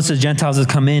fullness of Gentiles has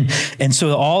come in. And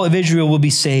so all of Israel will be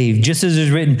saved. Just as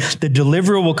is written, the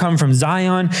deliverer will come from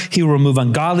Zion. He will remove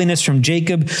ungodliness from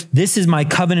Jacob. This is my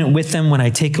covenant with them when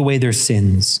I take away their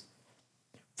sins.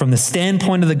 From the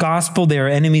standpoint of the gospel, they are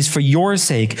enemies for your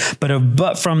sake.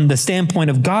 But from the standpoint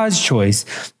of God's choice,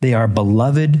 they are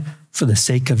beloved for the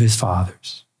sake of his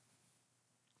fathers.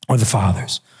 Or the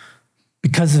fathers.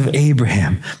 Because of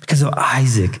Abraham, because of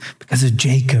Isaac, because of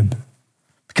Jacob,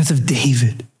 because of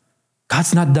David.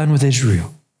 God's not done with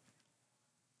Israel.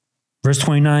 Verse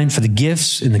 29, "For the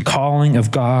gifts and the calling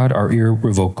of God are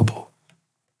irrevocable."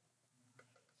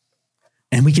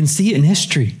 And we can see it in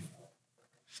history.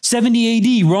 70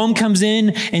 AD, Rome comes in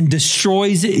and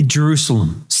destroys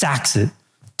Jerusalem, sacks it,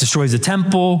 destroys the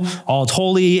temple, all its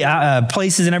holy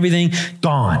places and everything,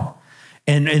 gone.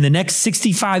 And in the next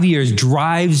 65 years,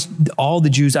 drives all the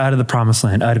Jews out of the promised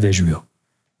land, out of Israel.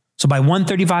 So by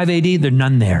 135 AD, they're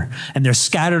none there. And they're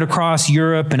scattered across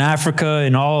Europe and Africa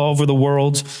and all over the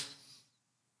world.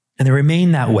 And they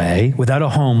remain that way without a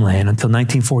homeland until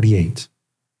 1948.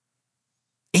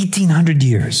 1,800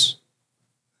 years.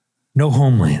 No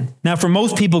homeland. Now, for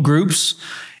most people groups,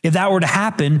 if that were to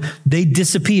happen, they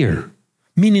disappear.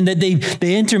 Meaning that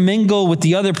they intermingle with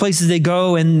the other places they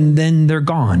go and then they're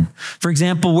gone. For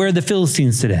example, where are the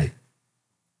Philistines today?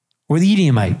 Or the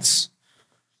Edomites?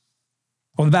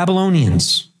 Or the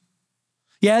Babylonians?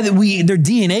 Yeah, their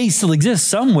DNA still exists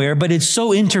somewhere, but it's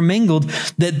so intermingled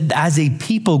that as a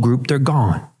people group, they're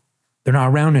gone. They're not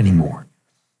around anymore,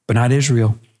 but not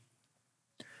Israel.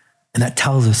 And that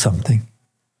tells us something.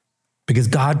 Because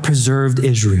God preserved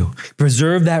Israel,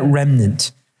 preserved that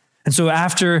remnant. And so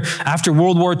after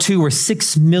World War II, where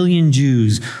 6 million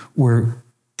Jews were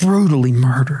brutally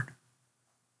murdered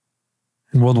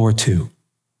in World War II,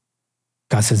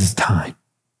 God says it's time.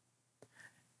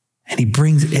 And he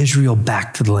brings Israel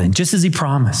back to the land, just as he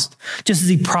promised, just as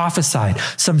he prophesied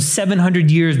some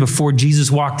 700 years before Jesus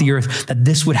walked the earth, that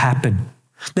this would happen.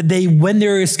 That when they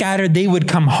were scattered, they would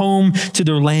come home to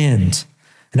their land.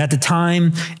 And at the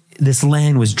time, this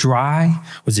land was dry,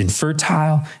 was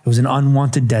infertile, it was an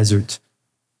unwanted desert.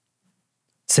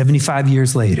 75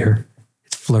 years later,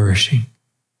 it's flourishing.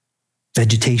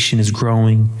 Vegetation is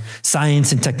growing.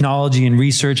 Science and technology and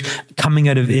research coming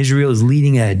out of Israel is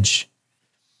leading edge.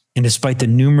 And despite the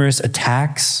numerous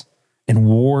attacks and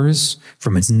wars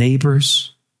from its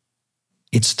neighbors,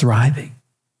 it's thriving.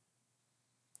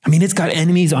 I mean, it's got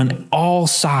enemies on all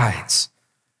sides.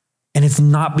 And it's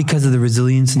not because of the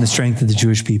resilience and the strength of the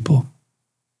Jewish people.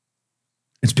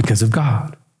 It's because of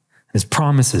God. his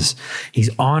promises. He's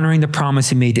honoring the promise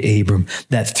he made to Abram,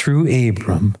 that through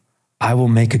Abram, I will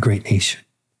make a great nation.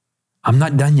 I'm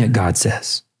not done yet, God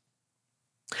says.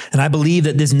 And I believe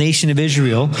that this nation of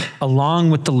Israel, along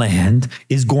with the land,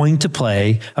 is going to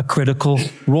play a critical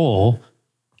role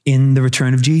in the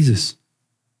return of Jesus.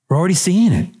 We're already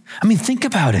seeing it. I mean, think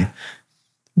about it.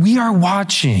 We are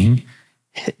watching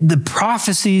the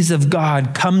prophecies of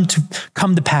God come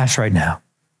to pass right now.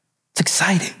 It's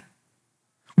exciting.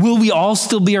 Will we all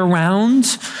still be around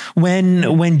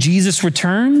when Jesus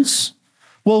returns?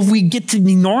 Well, if we get to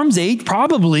Norm's age,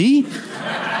 probably.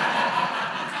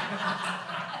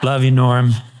 Love you,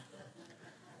 Norm.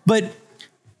 But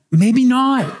maybe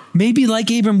not. Maybe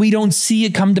like Abram, we don't see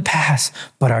it come to pass,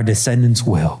 but our descendants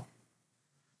will.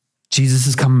 Jesus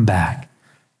is coming back.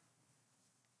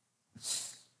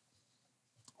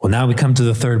 Well, now we come to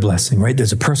the third blessing, right?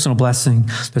 There's a personal blessing.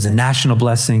 There's a national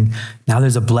blessing. Now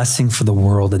there's a blessing for the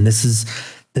world. And this is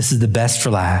the best for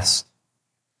last.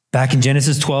 Back in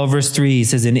Genesis 12, verse 3, he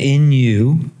says, and in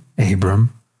you,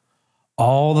 Abram,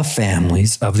 all the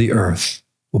families of the earth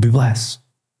will be blessed.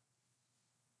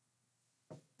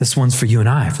 This one's for you and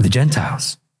I, for the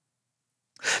Gentiles.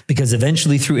 Because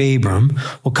eventually through Abram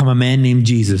will come a man named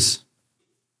Jesus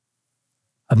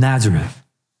of Nazareth.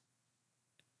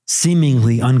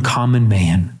 Seemingly uncommon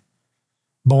man,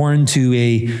 born to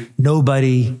a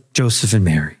nobody, Joseph and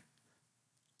Mary.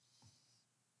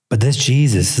 But this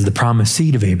Jesus is the promised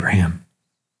seed of Abraham.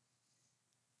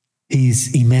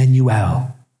 He's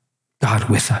Emmanuel, God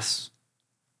with us.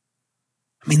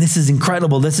 I mean, this is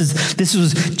incredible. This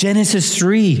was Genesis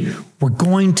 3. We're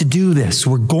going to do this.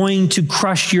 We're going to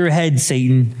crush your head,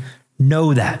 Satan.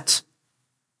 Know that.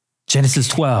 Genesis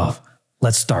 12.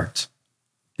 Let's start.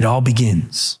 It all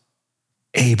begins.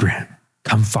 Abraham,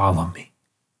 come follow me.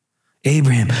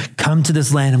 Abraham, come to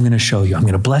this land I'm going to show you. I'm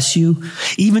going to bless you.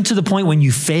 Even to the point when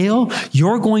you fail,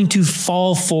 you're going to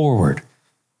fall forward.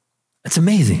 It's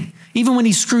amazing. Even when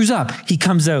he screws up, he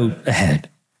comes out ahead.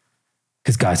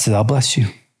 Because God said, I'll bless you.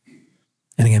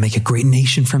 And I'm going to make a great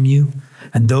nation from you.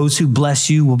 And those who bless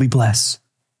you will be blessed.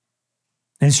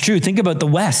 And it's true. Think about the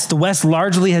West. The West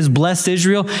largely has blessed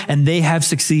Israel, and they have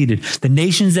succeeded. The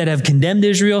nations that have condemned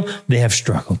Israel, they have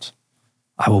struggled.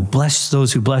 I will bless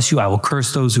those who bless you. I will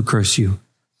curse those who curse you.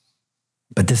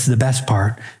 But this is the best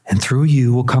part. And through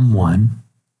you will come one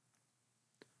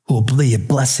who will be a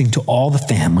blessing to all the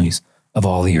families of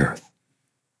all the earth.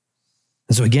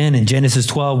 And so again, in Genesis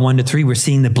 12, 1-3, we're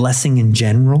seeing the blessing in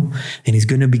general, and he's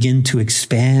going to begin to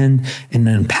expand and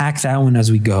unpack that one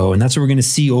as we go. And that's what we're going to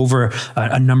see over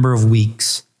a number of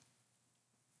weeks.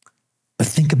 But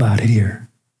think about it here.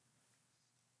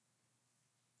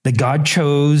 That God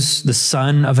chose the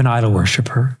son of an idol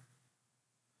worshiper,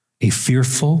 a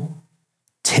fearful,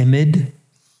 timid,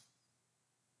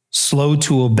 slow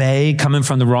to obey, coming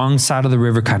from the wrong side of the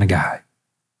river kind of guy.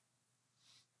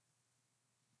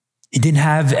 He didn't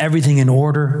have everything in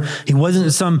order. He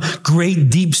wasn't some great,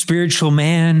 deep spiritual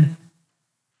man.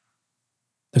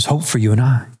 There's hope for you and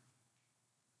I.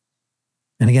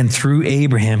 And again, through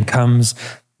Abraham comes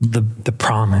the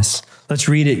promise. Let's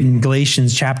read it in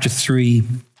Galatians chapter 3,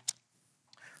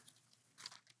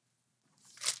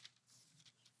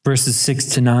 verses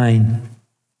 6-9.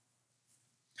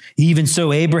 Even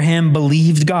so, Abraham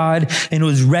believed God, and it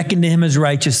was reckoned to him as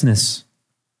righteousness.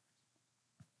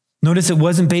 Notice it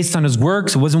wasn't based on his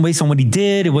works. It wasn't based on what he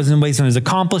did. It wasn't based on his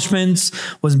accomplishments.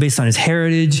 It wasn't based on his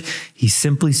heritage. He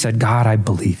simply said, God, I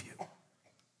believe you.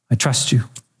 I trust you.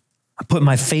 I put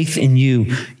my faith in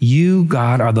you. You,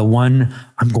 God, are the one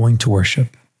I'm going to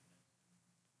worship.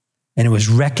 And it was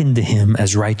reckoned to him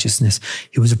as righteousness.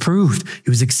 He was approved.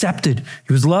 He was accepted.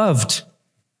 He was loved.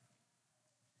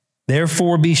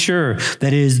 Therefore, be sure that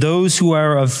it is those who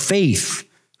are of faith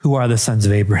who are the sons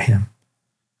of Abraham.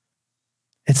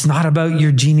 It's not about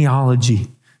your genealogy.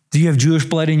 Do you have Jewish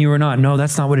blood in you or not? No,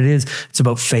 that's not what it is. It's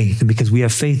about faith. And because we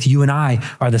have faith, you and I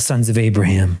are the sons of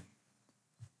Abraham.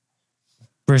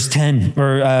 Verse 8,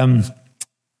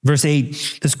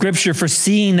 the scripture,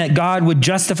 foreseeing that God would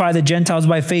justify the Gentiles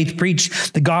by faith,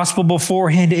 preached the gospel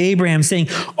beforehand to Abraham, saying,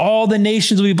 all the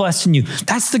nations will be blessed in you.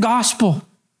 That's the gospel.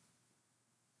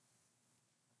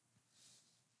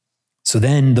 So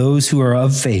then those who are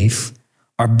of faith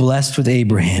are blessed with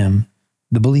Abraham,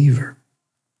 the believer.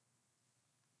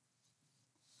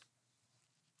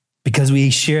 Because we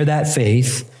share that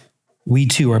faith, we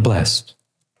too are blessed.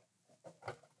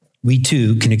 We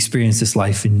too can experience this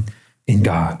life in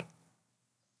God.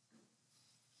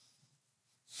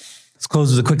 Let's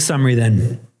close with a quick summary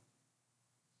then.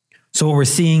 So what we're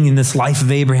seeing in this life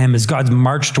of Abraham is God's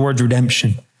march towards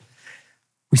redemption.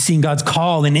 We've seen God's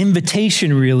call, an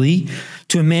invitation really,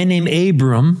 to a man named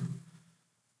Abram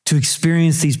to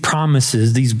experience these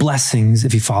promises, these blessings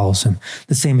if he follows him.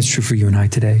 The same is true for you and I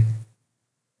today.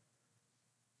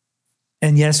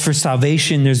 And yes, for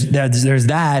salvation, there's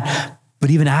that.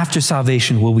 But even after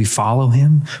salvation, will we follow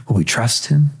him? Will we trust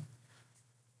him?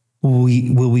 Will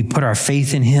we put our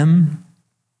faith in him?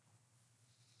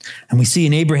 And we see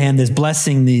in Abraham this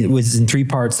blessing that was in three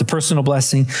parts. The personal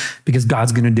blessing, because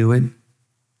God's going to do it.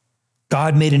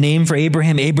 God made a name for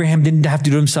Abraham. Abraham didn't have to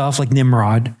do it himself like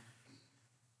Nimrod.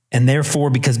 And therefore,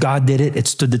 because God did it, it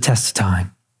stood the test of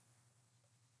time.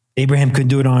 Abraham couldn't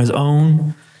do it on his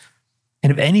own.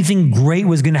 And if anything great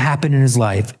was going to happen in his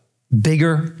life, big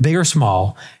or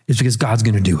small, it's because God's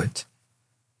going to do it.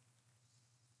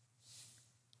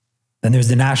 Then there's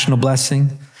the national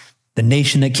blessing, the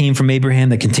nation that came from Abraham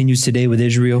that continues today with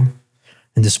Israel.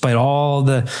 And despite all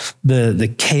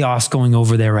the chaos going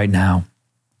over there right now,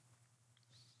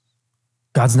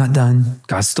 God's not done.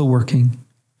 God's still working.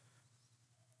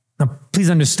 Now, please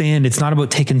understand, it's not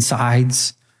about taking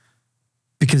sides.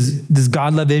 Because does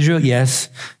God love Israel? Yes.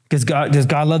 Does God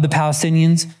love the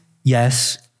Palestinians?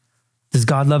 Yes. Does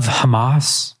God love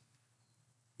Hamas?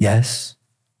 Yes.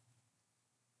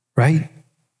 Right?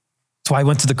 That's why he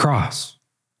went to the cross.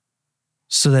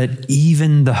 So that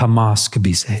even the Hamas could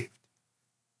be saved.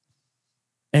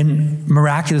 And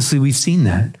miraculously, we've seen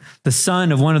that. The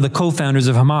son of one of the co-founders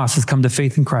of Hamas has come to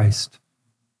faith in Christ.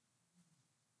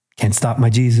 Can't stop my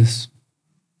Jesus.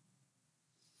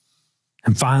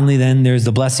 And finally, then, there's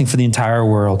the blessing for the entire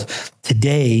world.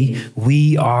 Today,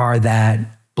 we are that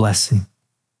blessing.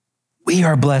 We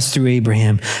are blessed through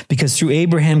Abraham, because through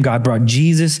Abraham, God brought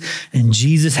Jesus, and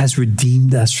Jesus has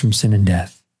redeemed us from sin and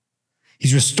death.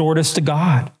 He's restored us to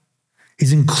God.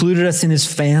 He's included us in his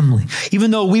family. Even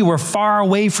though we were far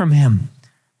away from him,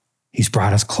 he's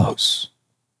brought us close.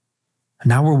 And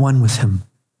now we're one with him.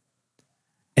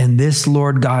 And this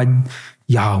Lord God,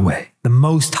 Yahweh, the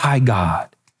Most High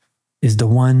God, is the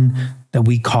one that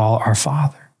we call our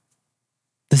Father.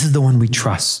 This is the one we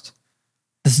trust.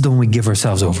 This is the one we give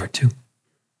ourselves over to.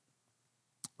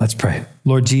 Let's pray.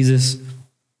 Lord Jesus,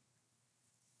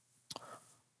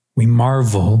 we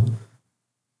marvel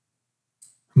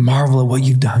at what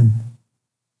you've done.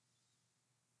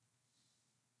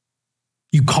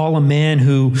 You call a man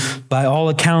who, by all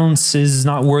accounts, is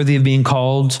not worthy of being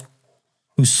called,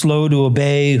 who's slow to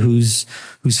obey, who's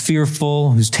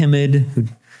fearful, who's timid, who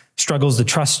struggles to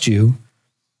trust you.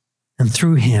 And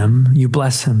through him, you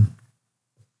bless him.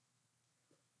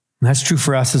 And that's true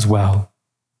for us as well.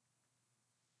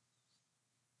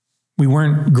 We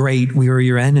weren't great. We were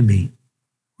your enemy.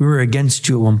 We were against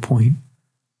you at one point.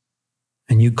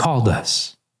 And you called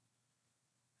us.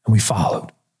 And we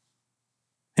followed.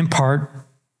 In part,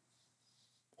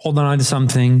 holding on to some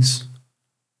things,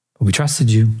 but we trusted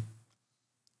you.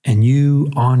 And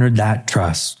you honored that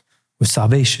trust with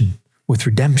salvation, with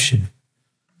redemption,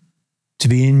 to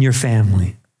be in your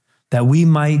family, that we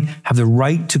might have the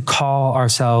right to call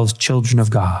ourselves children of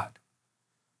God,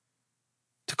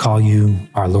 to call you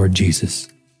our Lord Jesus.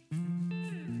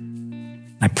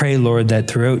 I pray, Lord, that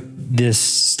throughout this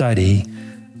study,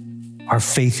 our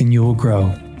faith in you will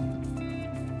grow,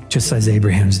 just as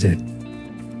Abraham's did.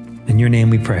 In your name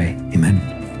we pray,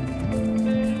 amen.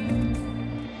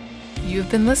 You've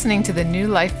been listening to the New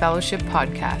Life Fellowship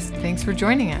podcast. Thanks for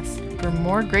joining us. For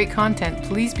more great content,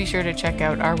 please be sure to check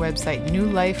out our website,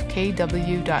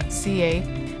 newlifekw.ca,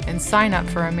 and sign up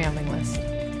for our mailing list.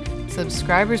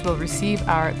 Subscribers will receive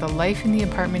our The Life in the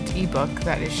Apartment ebook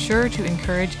that is sure to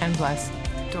encourage and bless.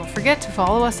 Don't forget to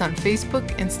follow us on Facebook,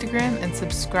 Instagram, and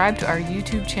subscribe to our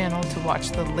YouTube channel to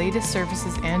watch the latest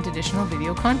services and additional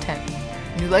video content.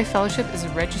 New Life Fellowship is a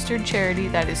registered charity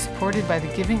that is supported by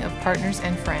the giving of partners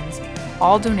and friends.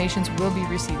 All donations will be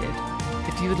received.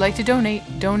 If you would like to donate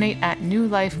at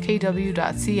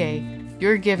newlifekw.ca.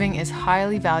 Your giving is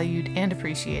highly valued and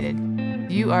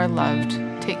appreciated. You are loved.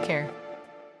 Take care.